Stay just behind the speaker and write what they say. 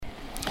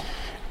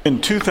In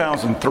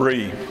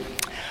 2003,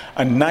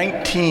 a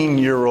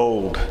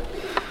 19-year-old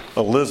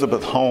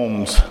Elizabeth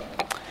Holmes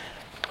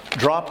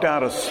dropped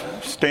out of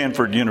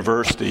Stanford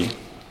University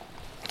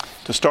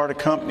to start a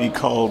company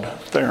called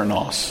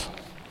Theranos.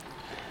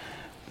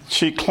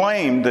 She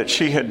claimed that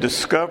she had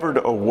discovered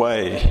a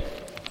way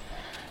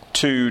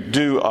to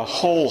do a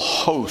whole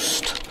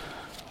host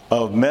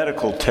of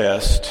medical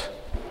tests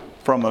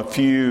from a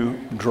few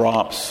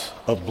drops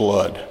of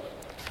blood.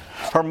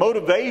 Her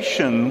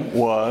motivation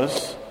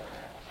was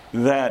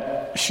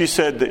that she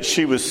said that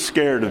she was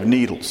scared of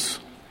needles,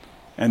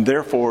 and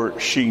therefore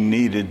she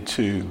needed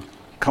to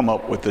come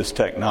up with this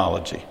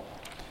technology.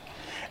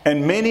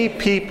 And many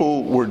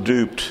people were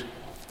duped.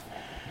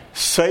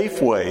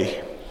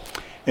 Safeway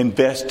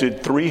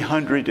invested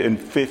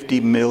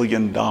 $350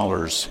 million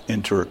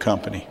into her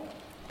company.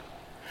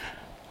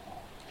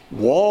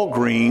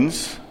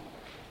 Walgreens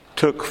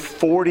took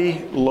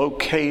 40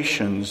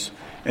 locations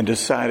and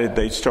decided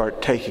they'd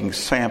start taking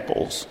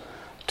samples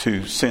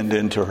to send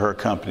into her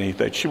company,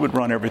 that she would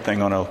run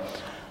everything on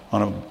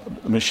a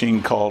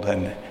machine called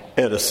an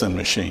Edison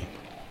machine.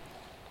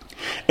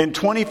 In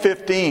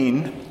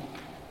 2015,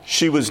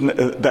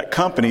 that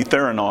company,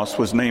 Theranos,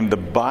 was named the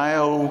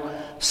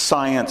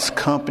Bioscience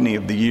Company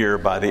of the Year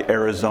by the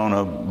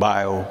Arizona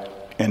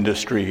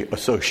Bioindustry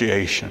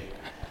Association.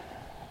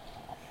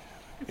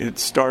 It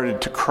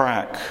started to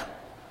crack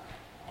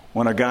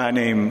when a guy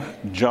named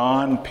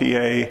John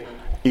P.A.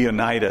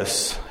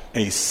 Ioannidis,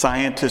 a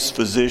scientist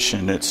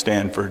physician at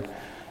Stanford,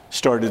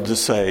 started to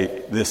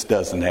say, this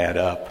doesn't add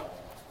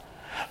up.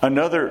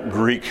 Another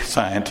Greek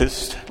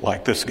scientist,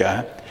 like this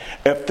guy,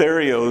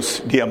 Eleftherios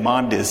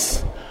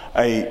Diamandis,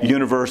 a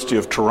University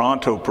of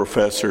Toronto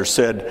professor,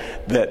 said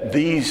that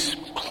these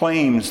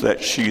claims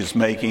that she's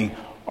making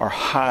are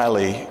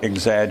highly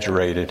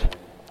exaggerated.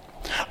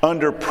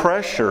 Under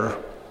pressure,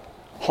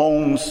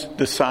 Holmes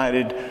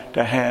decided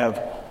to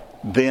have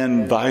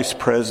then Vice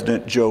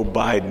President Joe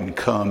Biden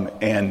come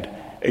and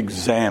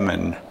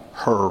examine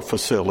her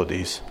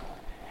facilities.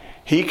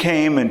 He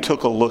came and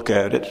took a look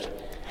at it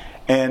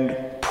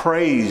and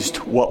praised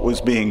what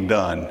was being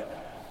done.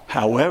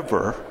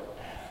 However,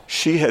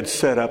 she had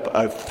set up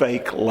a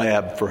fake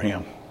lab for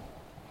him.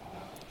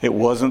 It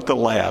wasn't the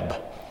lab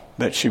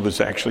that she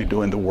was actually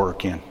doing the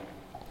work in.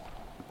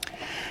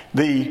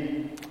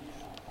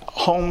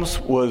 Holmes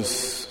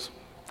was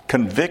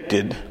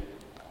convicted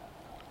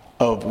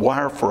of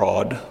wire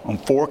fraud, on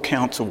 4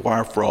 counts of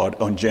wire fraud,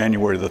 on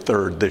January the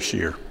 3rd this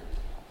year.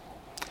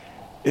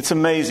 It's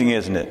amazing,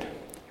 isn't it?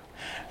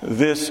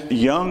 This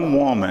young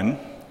woman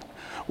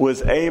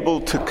was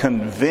able to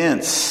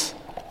convince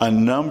a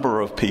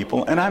number of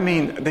people, and I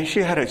mean,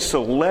 she had a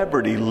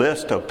celebrity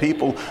list of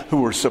people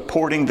who were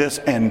supporting this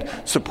and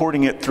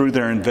supporting it through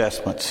their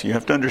investments. You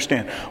have to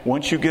understand,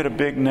 once you get a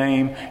big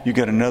name, you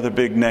get another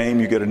big name,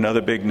 you get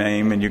another big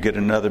name, and you get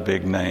another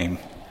big name.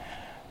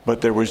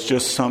 But there was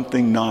just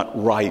something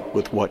not right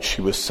with what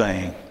she was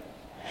saying.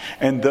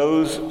 And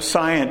those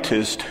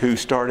scientists who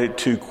started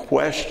to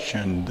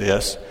question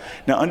this,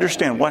 now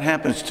understand what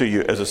happens to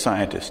you as a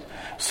scientist.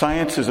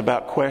 Science is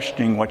about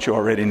questioning what you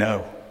already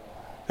know.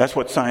 That's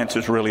what science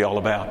is really all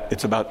about.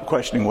 It's about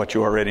questioning what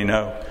you already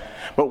know.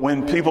 But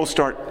when people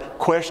start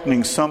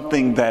questioning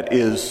something that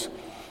is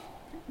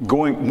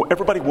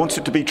everybody wants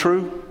it to be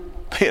true,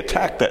 they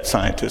attacked that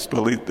scientist.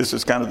 Well, this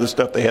is kind of the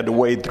stuff they had to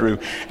wade through,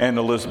 and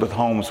Elizabeth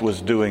Holmes was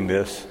doing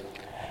this.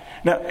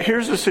 Now,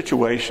 here's the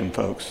situation,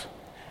 folks.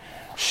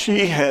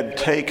 She had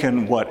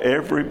taken what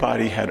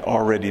everybody had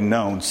already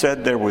known,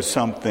 said there was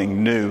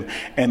something new,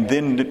 and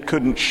then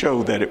couldn't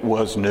show that it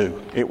was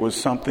new. It was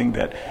something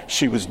that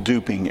she was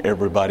duping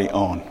everybody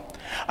on.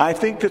 I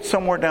think that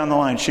somewhere down the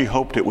line she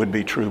hoped it would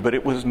be true, but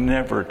it was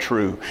never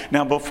true.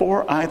 Now,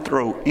 before I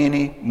throw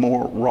any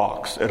more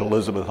rocks at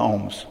Elizabeth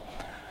Holmes,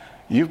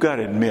 you've got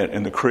to admit,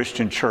 in the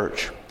Christian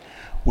church,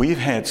 we've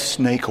had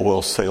snake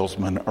oil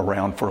salesmen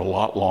around for a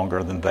lot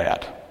longer than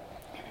that.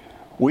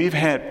 We've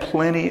had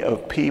plenty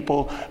of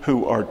people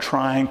who are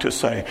trying to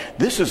say,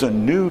 this is a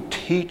new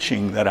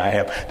teaching that I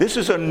have. This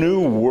is a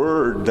new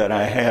word that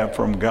I have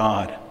from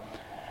God.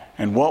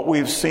 And what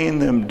we've seen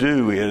them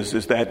do is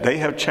that they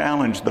have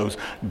challenged those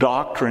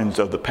doctrines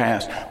of the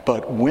past.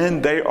 But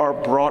when they are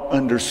brought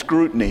under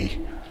scrutiny,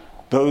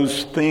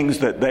 those things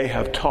that they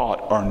have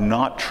taught are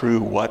not true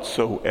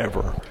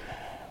whatsoever.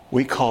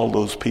 We call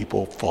those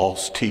people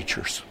false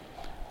teachers.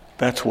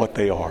 That's what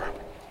they are.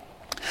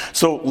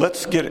 So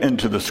let's get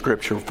into the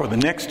scripture. For the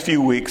next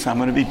few weeks, I'm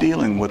going to be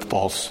dealing with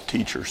false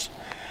teachers.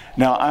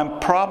 Now,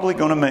 I'm probably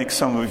going to make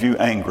some of you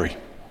angry.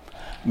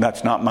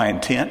 That's not my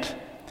intent.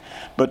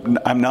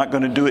 But I'm not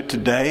going to do it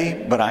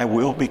today, but I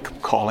will be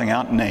calling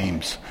out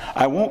names.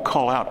 I won't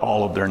call out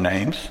all of their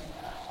names.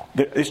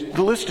 The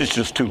list is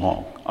just too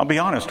long. I'll be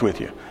honest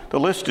with you. The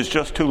list is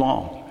just too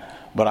long.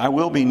 But I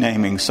will be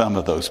naming some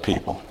of those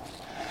people.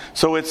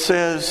 So it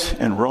says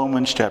in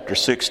Romans chapter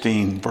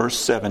 16, verse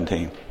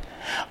 17,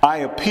 I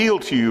appeal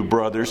to you,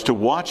 brothers, to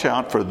watch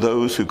out for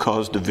those who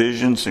cause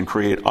divisions and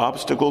create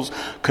obstacles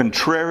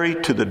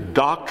contrary to the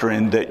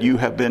doctrine that you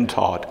have been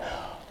taught.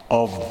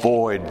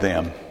 avoid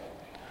them.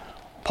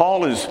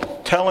 Paul is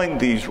telling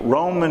these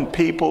Roman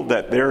people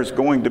that there's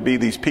going to be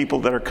these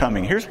people that are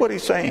coming. Here's what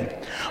he's saying.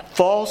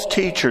 False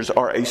teachers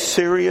are a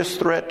serious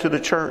threat to the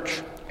church.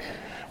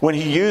 When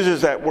he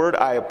uses that word,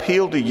 I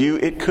appeal to you,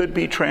 it could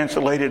be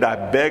translated,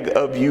 I beg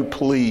of you,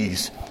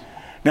 please.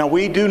 Now,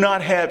 we do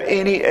not have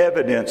any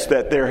evidence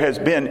that there has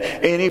been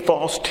any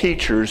false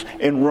teachers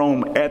in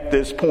Rome at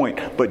this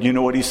point. But you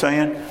know what he's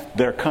saying?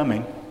 They're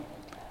coming.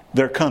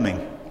 They're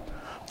coming.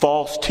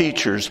 False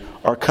teachers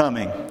are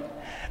coming.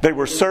 They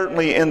were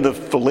certainly in the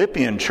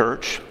Philippian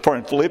church. For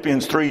in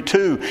Philippians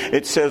 3:2,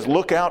 it says,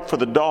 look out for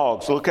the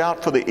dogs, look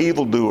out for the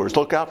evildoers,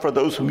 look out for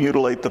those who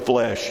mutilate the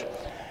flesh.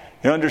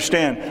 You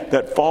understand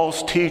that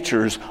false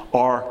teachers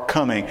are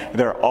coming.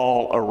 They're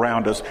all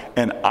around us.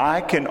 And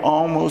I can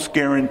almost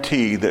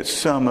guarantee that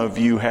some of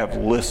you have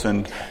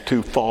listened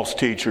to false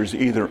teachers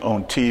either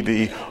on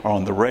TV or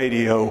on the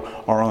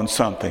radio or on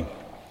something.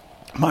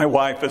 My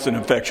wife is an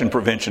infection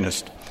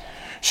preventionist.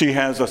 She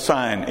has a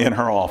sign in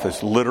her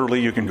office.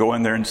 Literally, you can go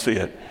in there and see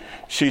it.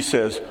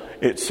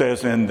 It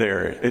says in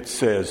there, it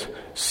says,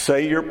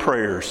 say your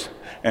prayers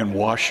and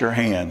wash your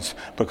hands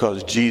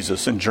because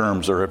Jesus and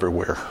germs are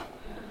everywhere.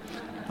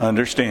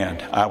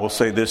 Understand, I will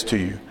say this to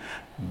you.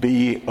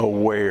 Be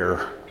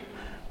aware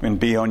and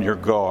be on your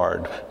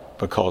guard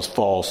because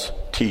false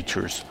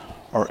teachers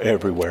are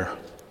everywhere.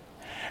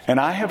 And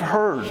I have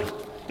heard,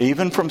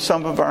 even from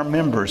some of our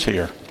members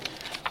here,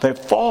 they've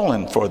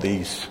fallen for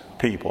these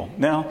people.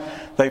 Now,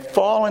 they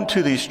fall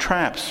into these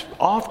traps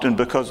often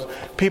because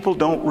people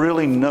don't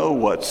really know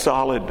what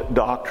solid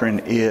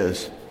doctrine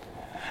is.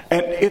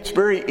 And it's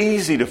very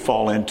easy to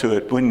fall into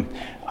it when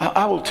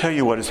I will tell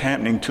you what is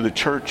happening to the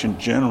church in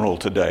general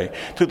today.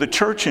 To the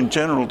church in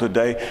general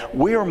today,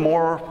 we're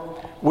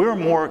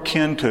more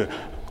akin to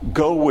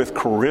go with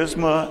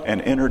charisma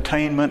and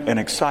entertainment and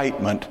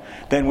excitement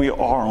than we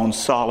are on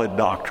solid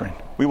doctrine.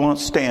 We won't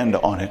stand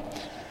on it.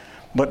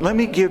 But let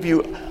me give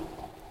you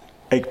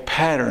a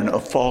pattern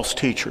of false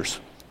teachers.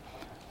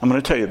 I'm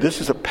going to tell you, this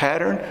is a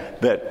pattern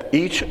that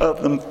each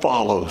of them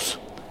follows.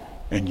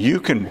 And you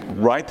can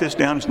write this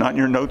down. It's not in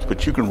your notes,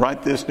 but you can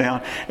write this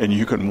down and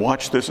you can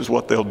watch this is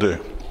what they'll do.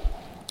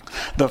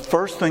 The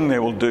first thing they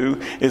will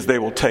do is they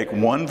will take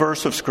one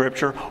verse of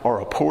Scripture or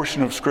a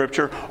portion of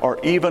Scripture or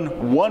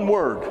even one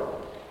word.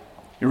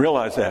 You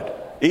realize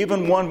that?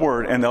 Even one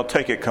word, and they'll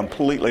take it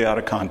completely out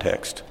of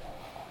context.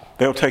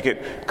 They'll take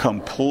it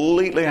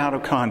completely out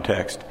of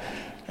context.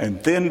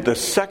 And then the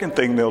second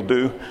thing they'll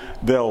do,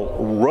 they'll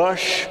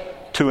rush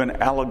to an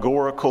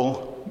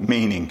allegorical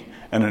meaning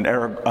and an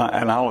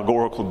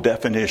allegorical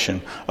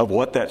definition of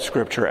what that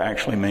Scripture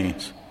actually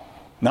means.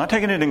 Not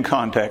taking it in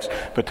context,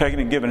 but taking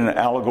it and giving it an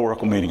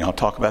allegorical meaning. I'll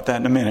talk about that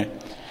in a minute.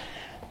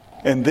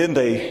 And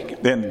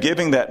then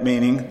giving that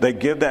meaning, they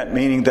give that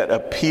meaning that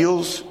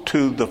appeals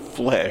to the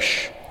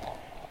flesh.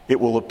 It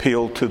will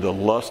appeal to the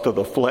lust of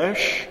the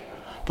flesh,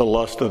 the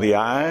lust of the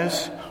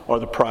eyes, or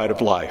the pride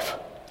of life.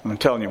 I'm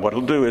telling you, what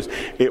it'll do is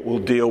it will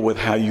deal with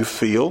how you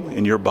feel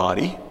in your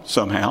body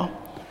somehow.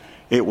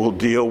 It will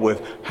deal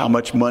with how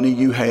much money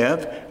you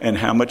have and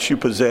how much you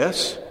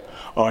possess.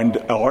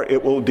 Or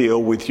it will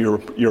deal with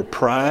your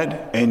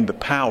pride and the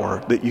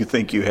power that you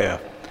think you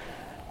have.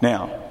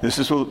 Now, this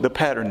is the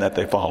pattern that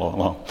they follow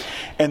along.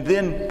 And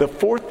then the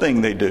fourth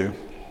thing they do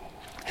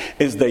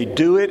is they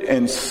do it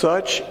in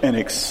such an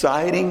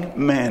exciting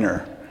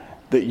manner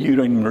that you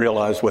don't even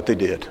realize what they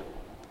did.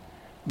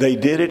 They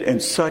did it in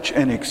such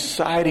an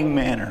exciting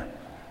manner.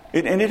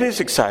 And it is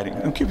exciting.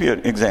 I'll give you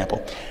an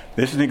example.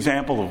 This is an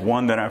example of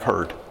one that I've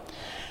heard.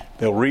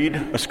 They'll read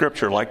a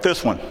scripture like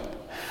this one.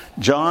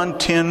 John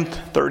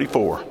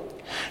 10:34.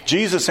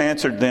 Jesus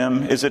answered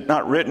them, is it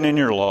not written in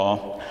your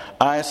law,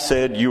 I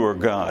said you are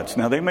gods?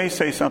 Now they may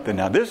say something.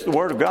 Now this is the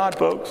word of God,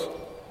 folks.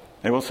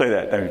 They will say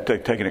that. They're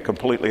taking it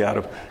completely out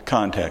of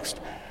context.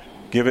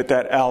 Give it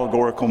that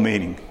allegorical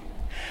meaning.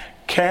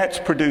 Cats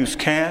produce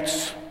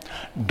cats.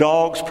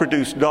 Dogs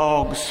produce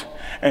dogs.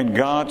 And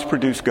gods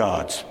produce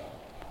gods.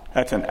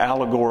 That's an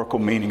allegorical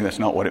meaning. That's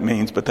not what it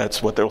means, but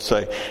that's what they'll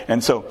say.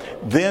 And so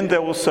then they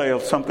will say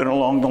something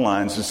along the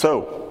lines. And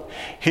so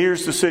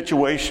here's the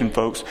situation,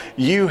 folks.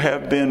 You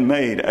have been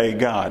made a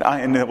god.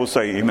 And they will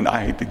say, even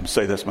I hate to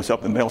say this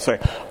myself, and they'll say,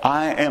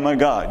 I am a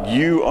god.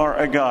 You are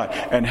a god.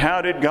 And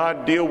how did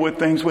God deal with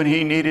things when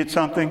he needed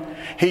something?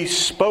 He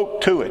spoke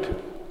to it.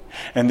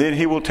 And then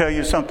he will tell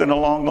you something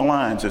along the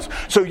lines.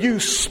 So you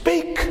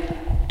speak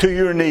to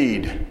your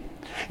need.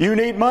 You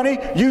need money,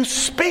 you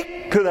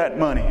speak to that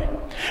money.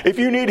 If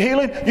you need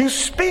healing, you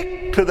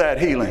speak to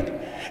that healing.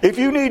 If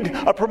you need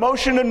a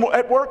promotion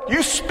at work,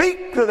 you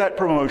speak to that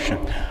promotion.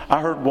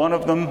 I heard one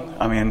of them,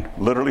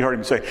 literally heard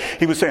him say,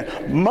 he was saying,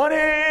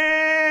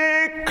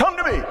 money, come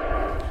to me.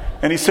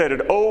 And he said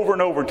it over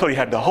and over until he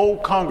had the whole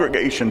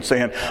congregation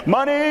saying,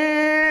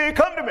 money,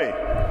 come to me.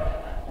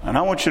 And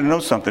I want you to know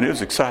something, it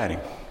was exciting.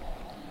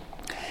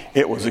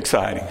 It was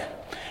exciting.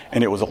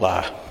 And it was a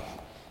lie.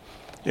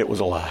 It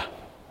was a lie.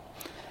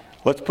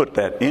 Let's put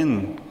that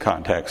in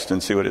context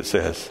and see what it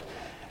says.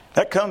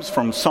 That comes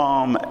from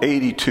Psalm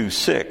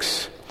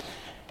 82:6.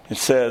 It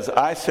says,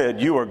 I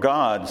said, you are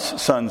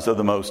God's sons of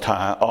the Most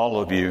High,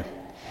 all of you.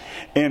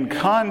 In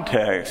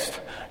context,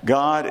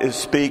 God is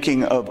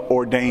speaking of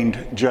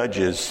ordained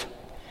judges.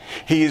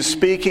 He is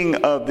speaking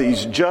of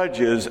these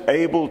judges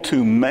able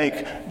to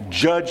make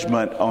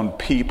judgment on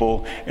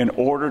people in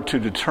order to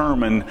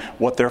determine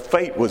what their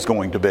fate was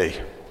going to be.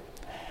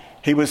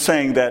 He was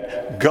saying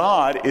that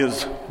God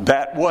is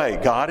that way.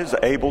 God is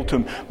able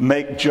to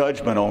make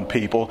judgment on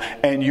people,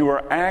 and you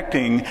are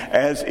acting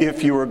as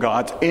if you were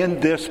God's. In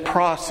this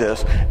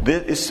process,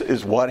 this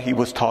is what he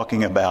was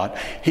talking about.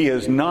 He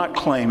is not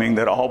claiming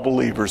that all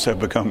believers have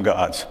become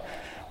God's.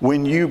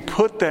 When you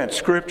put that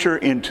scripture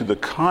into the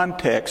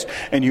context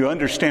and you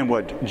understand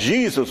what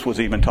Jesus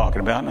was even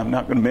talking about, and I'm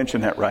not going to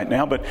mention that right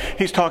now, but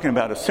he's talking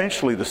about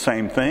essentially the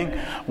same thing.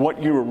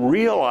 What you're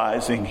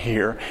realizing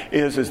here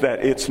is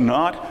that it's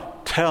not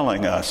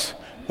telling us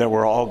that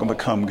we're all going to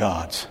become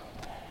gods.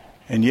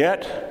 And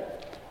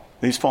yet,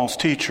 these false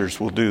teachers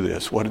will do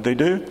this. What did they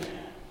do?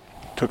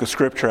 Took a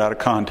scripture out of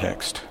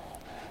context.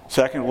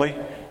 Secondly,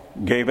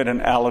 gave it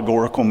an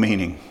allegorical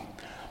meaning.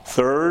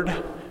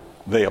 Third,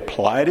 they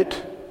applied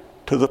it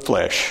to the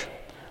flesh.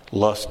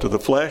 Lust of the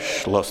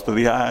flesh, lust of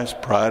the eyes,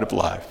 pride of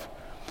life.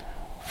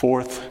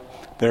 Fourth,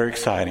 they're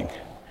exciting.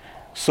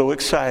 So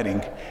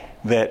exciting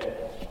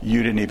that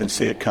you didn't even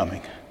see it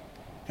coming.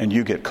 And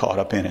you get caught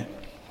up in it.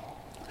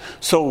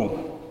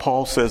 So,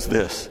 Paul says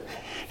this.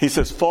 He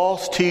says,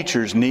 false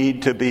teachers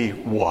need to be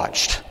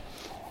watched.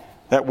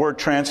 That word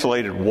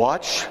translated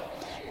watch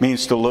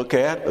means to look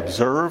at,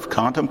 observe,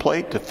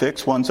 contemplate, to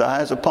fix one's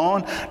eyes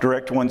upon,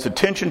 direct one's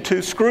attention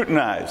to,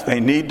 scrutinize.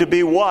 They need to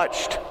be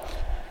watched.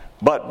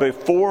 But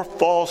before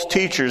false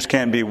teachers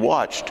can be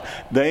watched,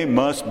 they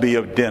must be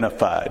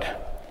identified.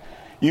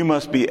 You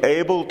must be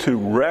able to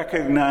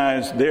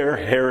recognize their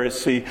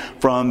heresy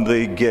from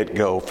the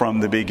get-go, from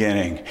the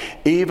beginning.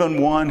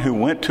 Even one who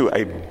went to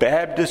a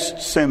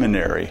Baptist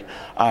seminary,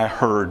 I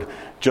heard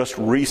just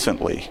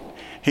recently,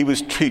 he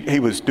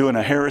was doing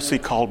a heresy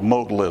called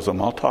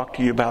modalism. I'll talk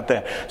to you about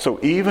that. So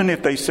even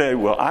if they say,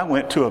 well, I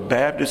went to a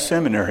Baptist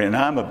seminary and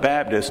I'm a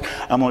Baptist,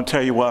 I'm going to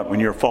tell you what, when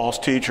you're a false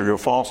teacher, you're a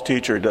false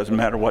teacher. It doesn't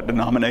matter what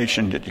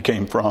denomination that you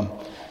came from.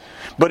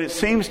 But it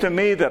seems to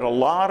me that a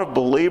lot of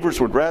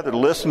believers would rather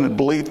listen and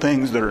believe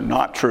things that are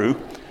not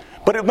true,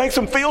 but it makes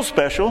them feel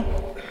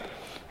special,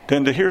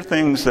 than to hear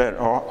things that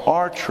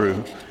are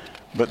true,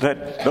 but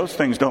that those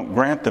things don't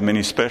grant them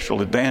any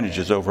special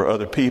advantages over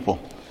other people.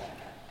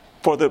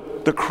 For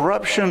the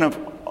corruption of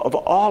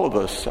all of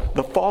us,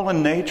 the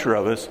fallen nature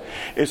of us,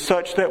 is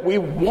such that we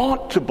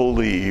want to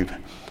believe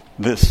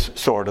this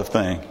sort of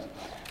thing.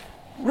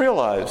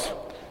 Realize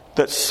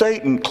that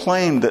Satan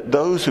claimed that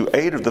those who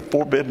ate of the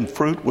forbidden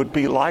fruit would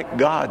be like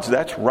gods.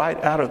 That's right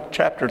out of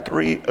chapter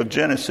 3 of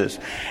Genesis.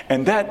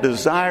 And that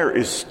desire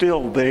is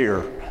still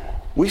there.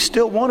 We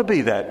still want to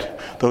be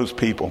those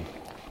people.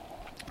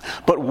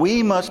 But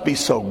we must be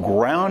so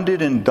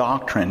grounded in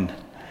doctrine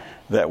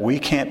that we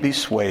can't be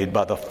swayed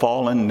by the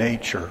fallen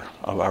nature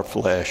of our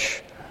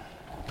flesh.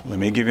 Let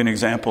me give you an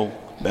example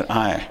that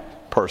I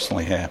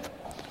personally have.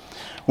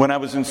 When I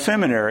was in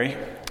seminary,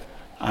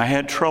 I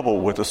had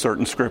trouble with a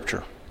certain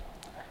scripture.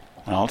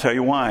 And I'll tell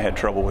you why I had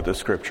trouble with this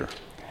scripture.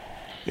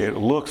 It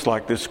looks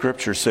like this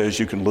scripture says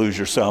you can lose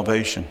your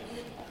salvation.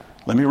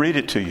 Let me read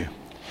it to you.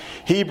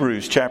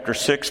 Hebrews chapter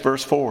 6,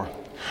 verse 4.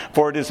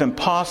 For it is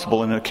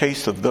impossible in the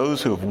case of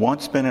those who have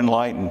once been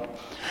enlightened,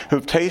 who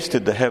have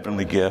tasted the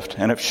heavenly gift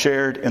and have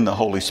shared in the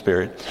Holy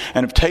Spirit,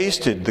 and have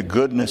tasted the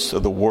goodness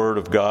of the Word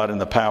of God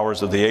and the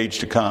powers of the age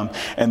to come,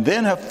 and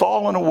then have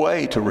fallen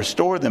away, to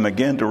restore them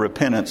again to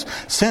repentance,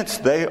 since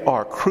they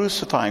are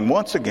crucifying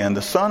once again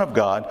the Son of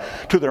God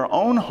to their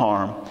own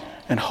harm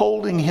and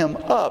holding him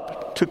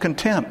up to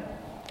contempt.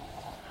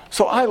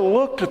 So I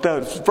looked at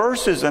those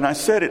verses and I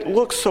said, it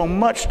looks so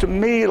much to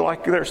me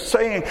like they're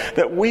saying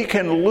that we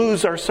can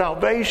lose our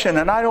salvation,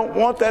 and I don't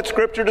want that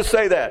scripture to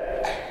say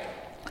that.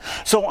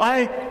 So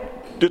I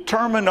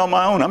determined on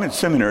my own, I'm in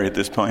seminary at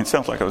this point, it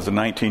sounds like I was a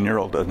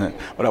 19-year-old, doesn't it?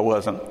 But I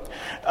wasn't.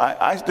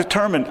 I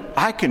determined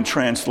I can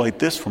translate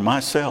this for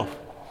myself.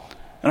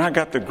 And I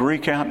got the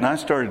Greek out and I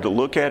started to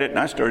look at it and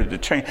I started to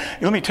change.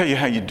 Let me tell you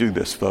how you do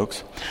this,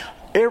 folks.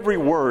 Every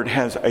word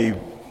has a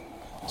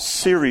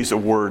series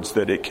of words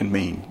that it can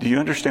mean. Do you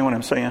understand what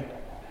I'm saying?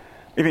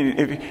 I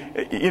mean,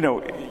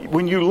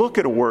 when you look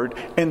at a word,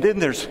 and then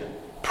there's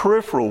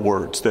peripheral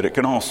words that it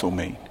can also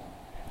mean.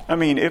 I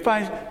mean, if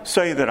I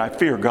say that I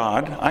fear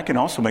God, I can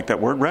also make that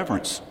word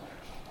reverence.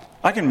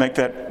 I can make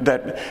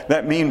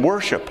that mean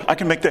worship. I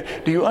can make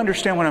that. Do you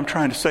understand what I'm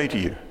trying to say to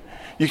you?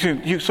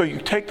 So you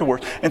take the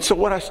words. And so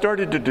what I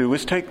started to do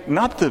is take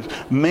not the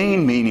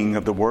main meaning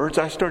of the words,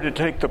 I started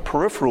to take the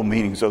peripheral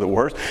meanings of the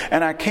words,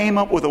 and I came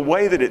up with a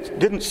way that it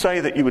didn't say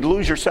that you would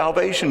lose your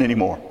salvation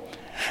anymore.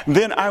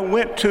 Then I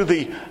went to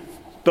the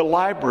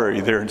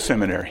library there in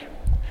seminary.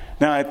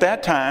 Now at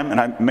that time, and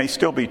it may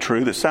still be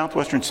true, that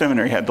Southwestern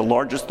Seminary had the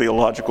largest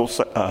theological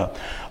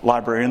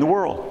library in the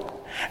world.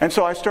 And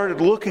so I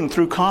started looking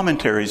through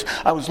commentaries.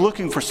 I was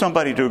looking for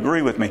somebody to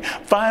agree with me.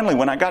 Finally,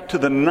 when I got to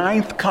the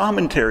 9th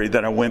commentary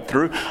that I went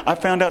through, I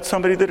found out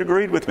somebody that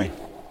agreed with me.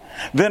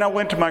 Then I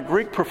went to my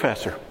Greek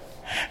professor.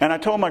 And I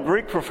told my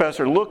Greek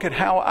professor, look at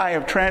how I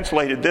have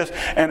translated this.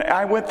 And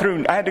I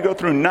had to go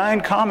through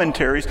 9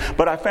 commentaries,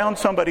 but I found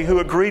somebody who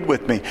agreed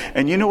with me.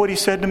 And you know what he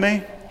said to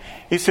me?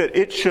 He said,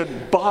 it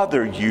should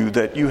bother you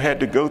that you had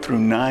to go through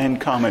 9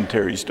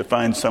 commentaries to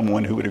find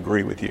someone who would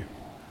agree with you.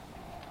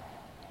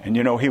 And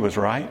you know, he was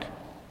right.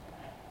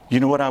 You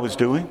know what I was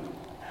doing?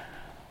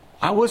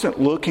 I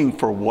wasn't looking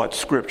for what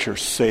Scripture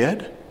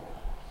said.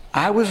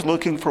 I was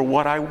looking for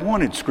what I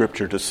wanted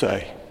Scripture to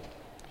say.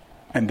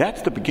 And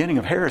that's the beginning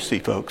of heresy,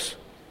 folks.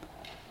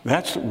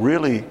 That's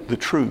really the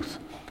truth.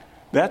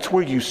 That's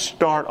where you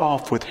start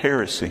off with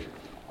heresy.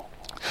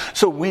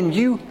 So when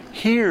you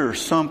hear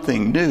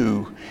something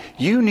new,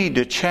 you need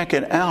to check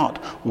it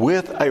out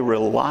with a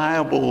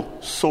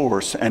reliable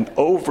source. And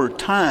over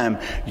time,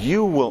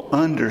 you will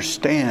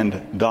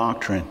understand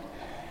doctrine.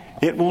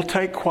 It will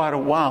take quite a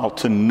while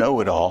to know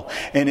it all.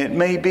 And it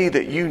may be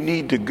that you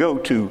need to go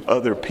to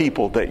other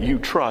people that you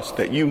trust,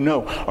 that you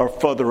know are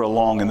further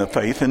along in the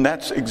faith. And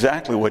that's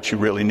exactly what you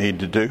really need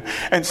to do.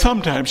 And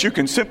sometimes you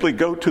can simply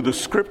go to the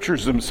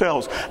Scriptures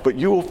themselves, but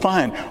you will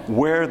find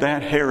where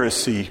that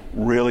heresy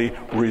really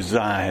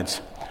resides.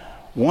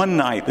 One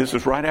night, this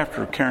was right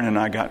after Karen and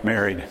I got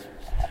married,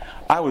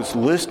 I was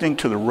listening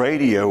to the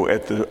radio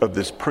of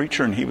this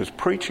preacher, and he was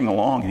preaching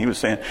along, and he was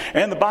saying,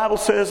 and the Bible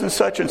says and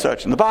such, and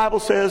the Bible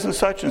says and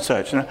such and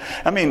such. And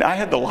I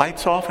had the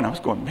lights off, and I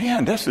was going,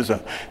 man, this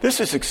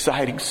is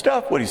exciting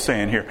stuff, what he's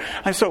saying here.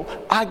 And so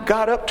I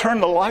got up,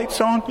 turned the lights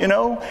on,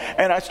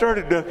 and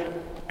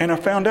I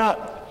found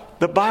out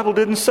the Bible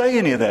didn't say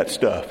any of that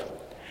stuff.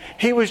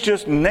 He was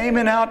just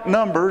naming out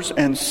numbers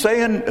and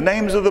saying the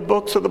names of the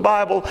books of the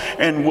Bible,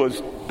 and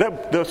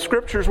the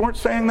Scriptures weren't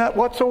saying that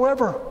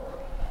whatsoever.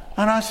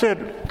 And I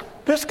said,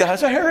 this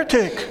guy's a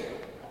heretic.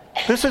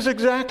 This is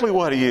exactly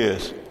what he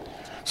is.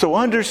 So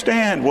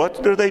understand,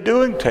 what are they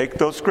doing? Take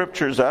those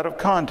Scriptures out of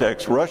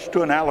context, rush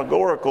to an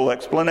allegorical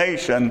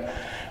explanation,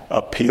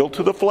 appeal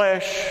to the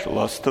flesh,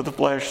 lust of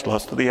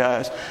the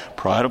eyes,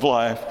 pride of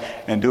life,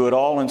 and do it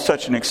all in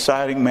such an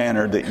exciting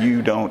manner that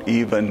you don't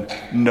even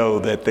know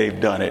that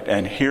they've done it.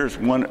 And here's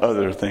one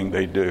other thing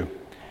they do.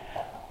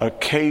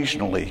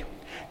 Occasionally,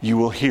 you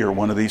will hear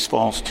one of these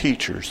false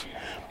teachers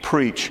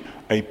preach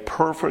a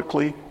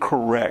perfectly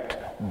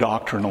correct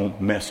doctrinal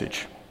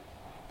message.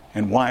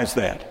 And why is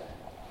that?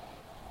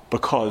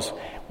 Because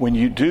when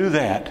you do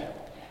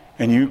that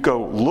and you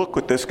go look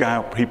what this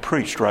guy, he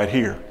preached right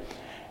here,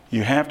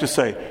 you have to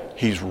say,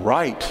 he's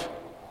right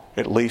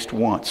at least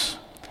once.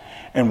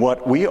 And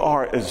what we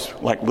are is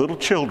like little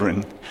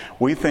children,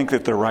 we think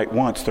that they're right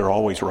once, they're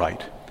always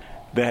right.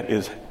 That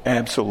is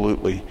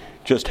absolutely,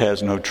 just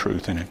has no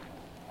truth in it.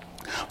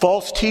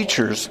 False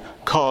teachers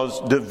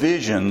cause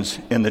divisions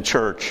in the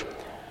church.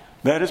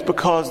 That is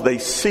because they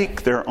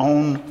seek their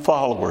own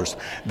followers.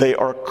 They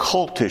are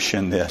cultish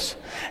in this.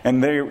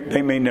 And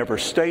they may never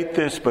state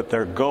this, but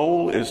their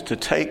goal is to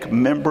take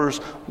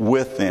members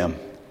with them.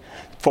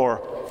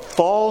 For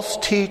false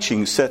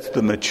teaching sets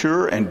the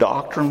mature and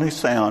doctrinally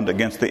sound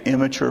against the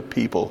immature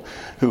people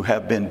who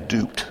have been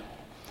duped.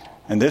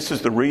 And this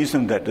is the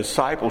reason that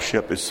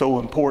discipleship is so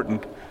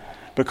important.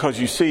 Because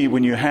you see,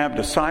 when you have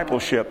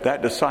discipleship,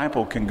 that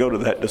disciple can go to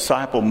that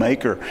disciple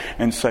maker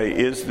and say,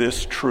 is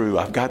this true?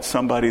 I've got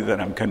somebody that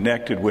I'm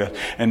connected with.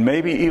 And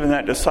maybe even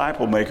that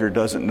disciple maker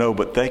doesn't know,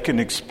 but they can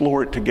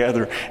explore it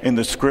together in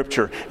the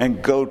Scripture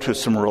and go to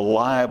some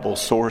reliable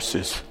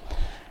sources.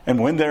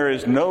 And when there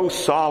is no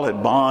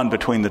solid bond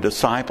between the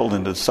disciple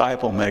and the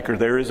disciple maker,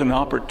 there is an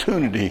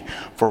opportunity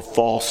for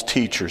false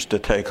teachers to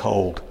take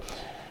hold.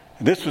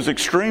 This was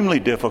extremely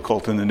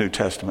difficult in the New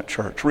Testament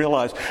church.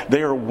 Realize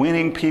they are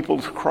winning people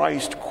to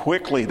Christ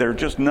quickly. They're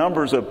just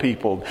numbers of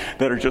people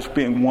that are just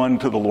being won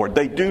to the Lord.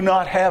 They do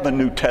not have a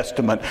New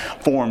Testament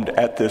formed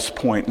at this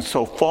point. And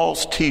so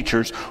false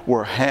teachers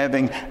were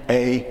having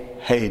a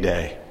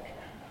heyday.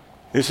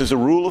 This is a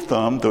rule of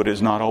thumb, though it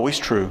is not always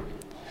true.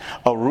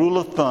 A rule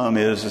of thumb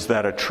is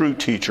that a true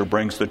teacher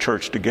brings the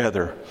church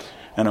together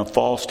and a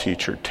false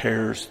teacher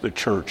tears the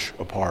church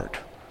apart.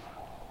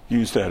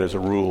 Use that as a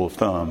rule of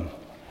thumb.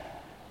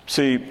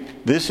 See,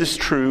 this is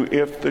true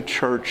if the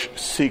church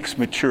seeks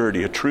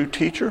maturity. A true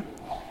teacher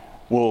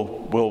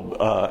will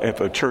if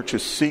a church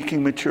is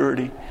seeking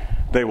maturity,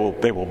 they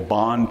will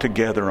bond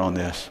together on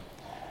this.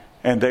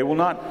 And they will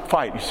not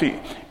fight. You see,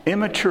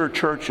 immature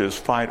churches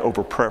fight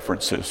over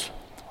preferences.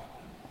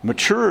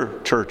 Mature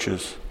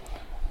churches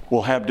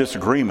will have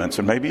disagreements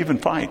and maybe even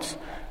fights,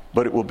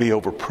 but it will be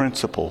over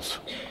principles.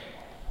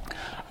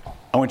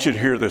 I want you to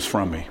hear this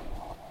from me.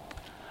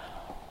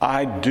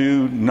 I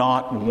do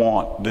not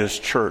want this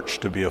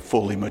church to be a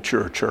fully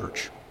mature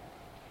church.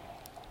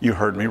 You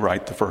heard me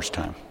right the first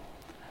time.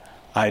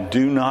 I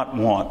do not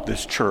want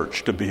this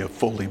church to be a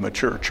fully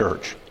mature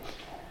church.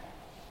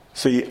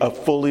 See, a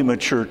fully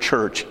mature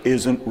church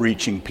isn't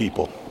reaching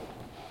people.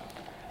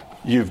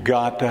 You've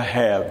got to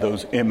have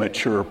those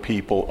immature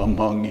people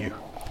among you.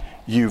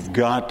 You've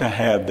got to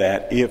have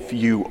that if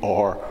you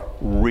are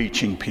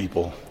reaching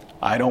people.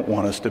 I don't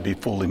want us to be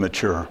fully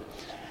mature.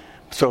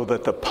 So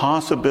that the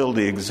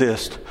possibility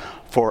exists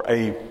for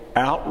a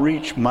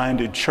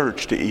outreach-minded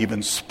church to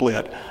even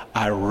split.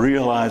 I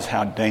realize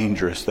how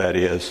dangerous that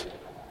is.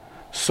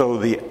 So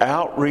the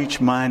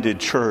outreach-minded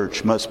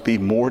church must be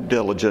more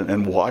diligent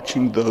in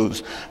watching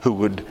those who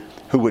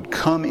would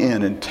come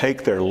in and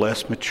take their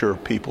less mature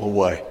people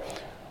away.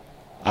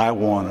 I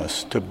want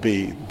us to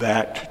be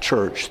that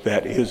church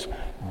that is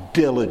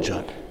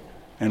diligent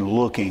in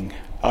looking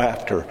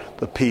after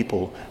the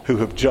people who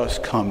have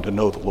just come to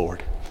know the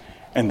Lord.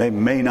 And they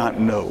may not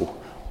know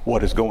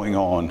what is going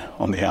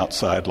on the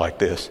outside like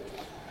this.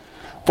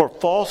 For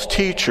false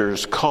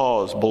teachers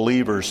cause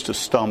believers to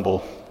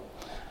stumble.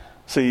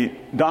 See,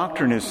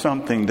 doctrine is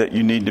something that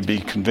you need to be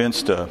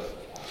convinced of.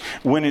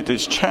 When it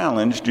is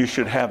challenged, you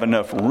should have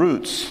enough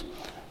roots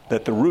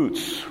that the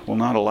roots will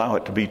not allow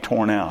it to be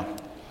torn out.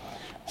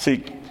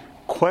 See,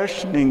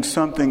 questioning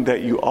something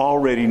that you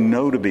already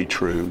know to be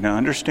true. Now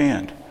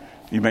understand,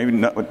 you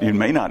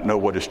may not know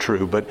what is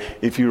true, but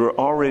if you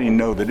already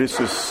know that this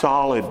is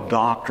solid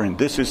doctrine,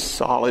 this is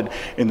solid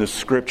in the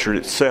Scripture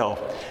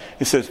itself,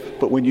 it says,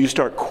 but when you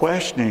start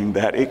questioning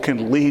that, it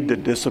can lead to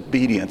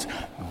disobedience.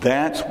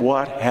 That's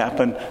what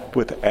happened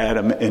with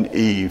Adam and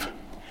Eve.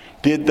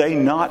 Did they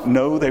not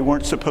know they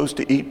weren't supposed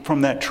to eat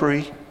from that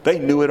tree? They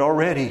knew it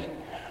already.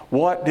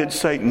 What did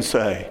Satan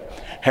say?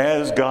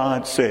 Has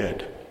God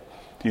said?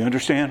 Do you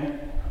understand?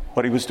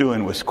 What he was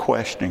doing was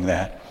questioning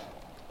that.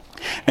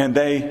 And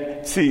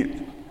they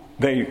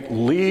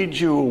lead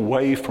you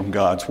away from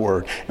God's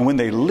Word. And when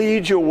they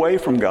lead you away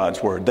from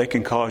God's Word, they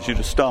can cause you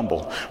to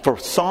stumble. For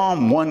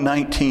Psalm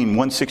 119,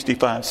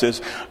 165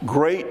 says,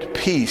 great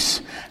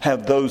peace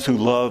have those who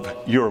love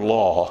your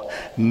law.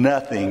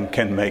 Nothing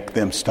can make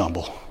them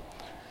stumble.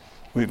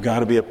 We've got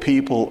to be a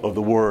people of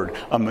the Word,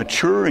 a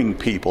maturing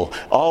people,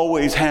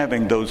 always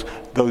having those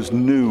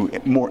new,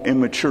 more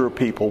immature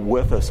people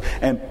with us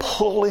and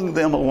pulling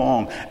them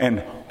along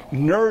and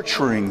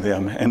nurturing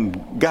them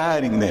and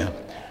guiding them.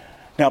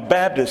 Now,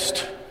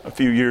 Baptists, a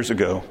few years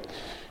ago,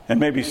 and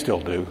maybe still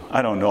do,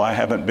 I don't know, I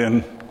haven't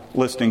been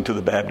listening to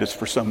the Baptists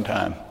for some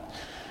time,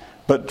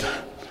 but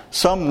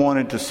some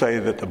wanted to say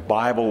that the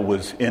Bible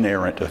was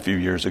inerrant a few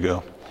years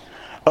ago.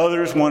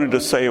 Others wanted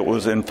to say it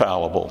was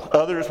infallible.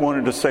 Others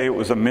wanted to say it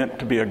was meant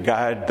to be a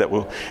guide, it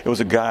was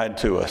a guide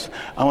to us.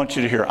 I want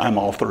you to hear, I'm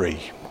all three.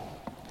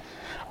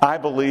 I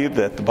believe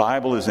that the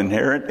Bible is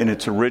inerrant in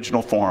its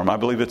original form. I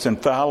believe it's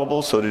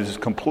infallible, so it is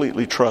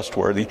completely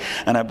trustworthy.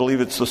 And I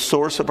believe it's the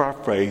source of our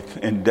faith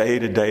in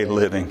day-to-day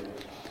living.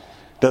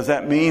 Does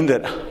that mean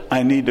that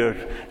I need to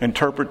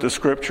interpret the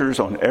Scriptures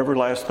on every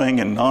last thing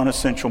in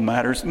non-essential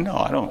matters? No,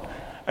 I don't.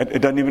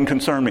 It doesn't even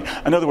concern me.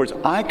 In other words,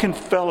 I can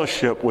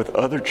fellowship with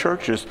other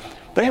churches.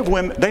 They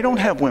don't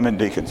have women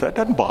deacons. That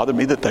doesn't bother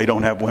me that they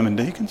don't have women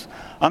deacons.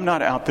 I'm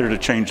not out there to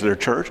change their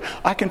church.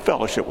 I can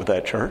fellowship with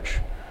that church.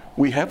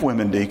 We have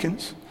women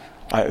deacons.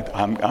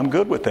 I'm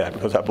good with that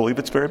because I believe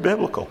it's very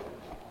biblical.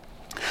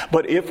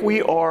 But if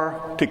we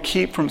are to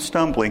keep from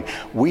stumbling,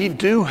 we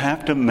do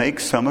have to make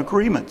some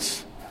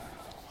agreements.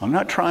 I'm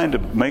not trying to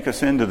make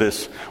us into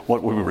this,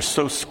 what we were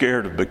so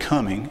scared of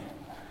becoming.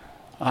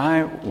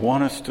 I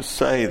want us to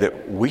say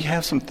that we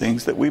have some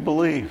things that we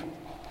believe.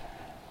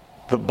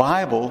 The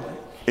Bible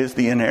is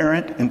the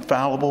inerrant,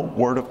 infallible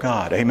Word of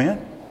God.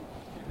 Amen?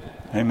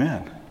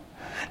 Amen.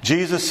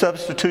 Jesus'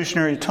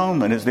 substitutionary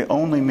atonement is the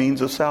only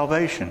means of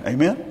salvation.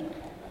 Amen?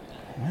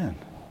 Amen.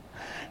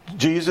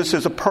 Jesus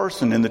is a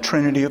person in the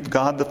Trinity of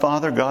God the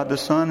Father, God the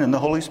Son, and the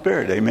Holy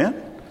Spirit.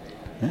 Amen?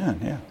 Amen,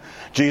 yeah.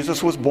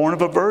 Jesus was born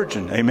of a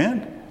virgin.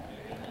 Amen?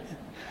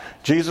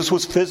 Jesus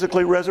was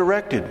physically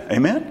resurrected.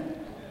 Amen?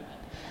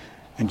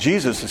 And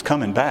Jesus is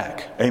coming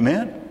back.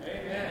 Amen?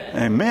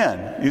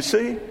 Amen. You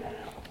see?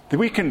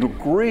 We can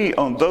agree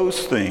on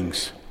those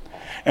things.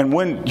 And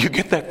when you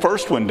get that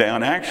first one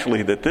down,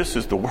 actually, that this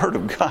is the Word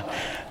of God,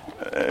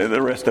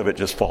 the rest of it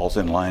just falls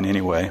in line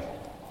anyway.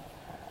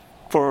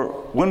 For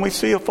when we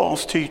see a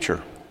false teachers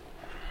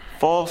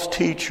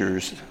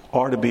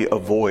are to be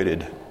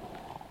avoided.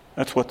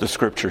 That's what the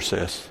Scripture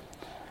says.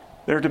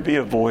 They're to be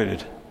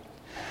avoided.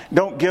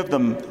 Don't give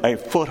them a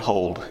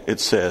foothold,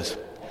 it says.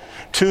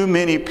 Too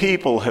many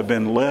people have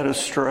been led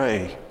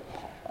astray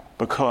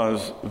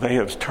because they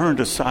have turned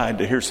aside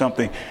to hear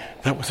something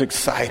that was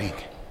exciting.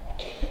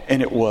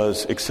 And it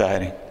was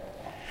exciting.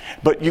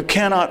 But you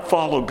cannot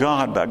follow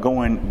God by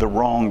going the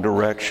wrong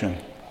direction.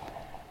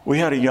 We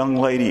had a young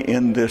lady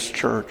in this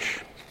church.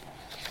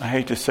 I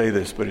hate to say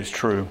this, but it's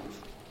true.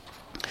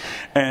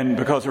 And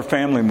because her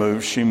family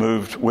moved, she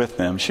moved with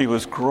them. She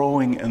was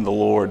growing in the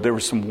Lord. There were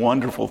some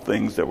wonderful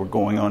things that were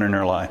going on in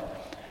her life.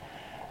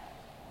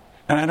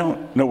 And I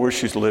don't know where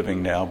she's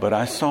living now, but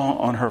I saw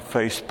on her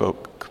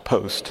Facebook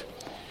post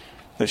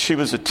that she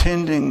was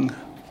attending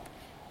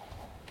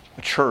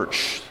a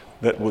church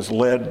that was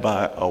led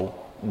by a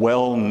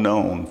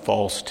well-known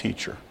false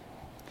teacher.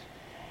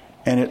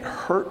 And it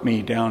hurt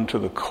me down to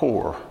the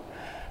core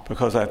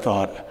because I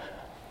thought,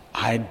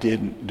 I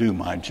didn't do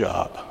my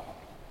job.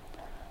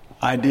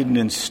 I didn't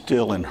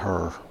instill in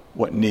her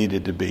what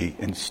needed to be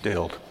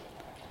instilled.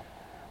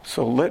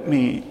 So let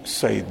me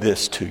say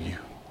this to you,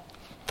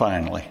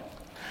 finally.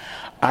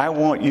 I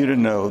want you to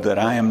know that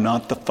I am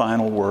not the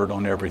final word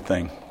on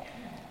everything.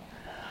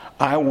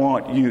 I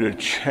want you to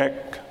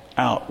check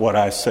out what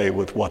I say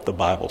with what the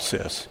Bible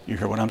says. You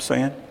hear what I'm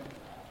saying?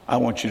 I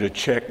want you to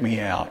check me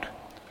out.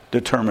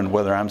 Determine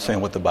whether I'm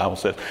saying what the Bible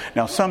says.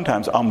 Now,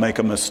 sometimes I'll make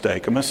a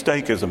mistake. A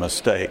mistake is a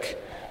mistake.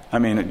 I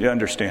mean, you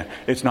understand,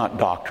 it's not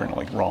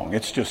doctrinally wrong.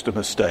 It's just a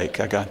mistake.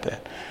 I got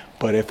that.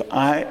 But if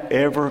I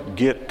ever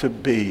get to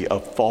be a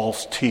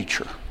false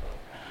teacher,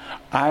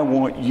 I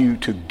want you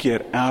to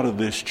get out of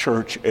this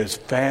church as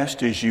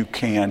fast as you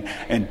can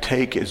and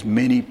take as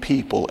many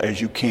people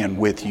as you can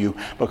with you,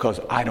 because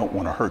I don't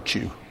want to hurt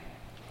you.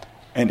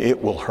 And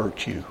it will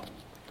hurt you.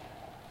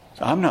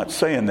 So I'm not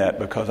saying that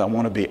because I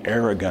want to be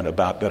arrogant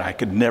about that I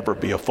could never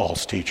be a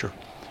false teacher.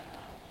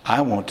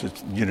 I want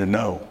you to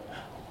know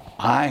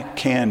I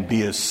can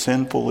be as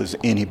sinful as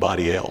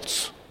anybody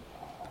else.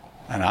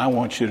 And I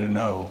want you to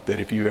know that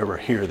if you ever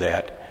hear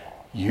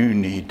that, you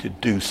need to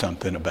do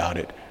something about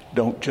it.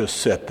 Don't just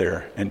sit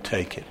there and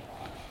take it.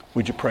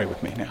 Would you pray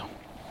with me now?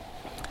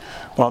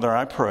 Father,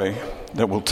 I pray that we'll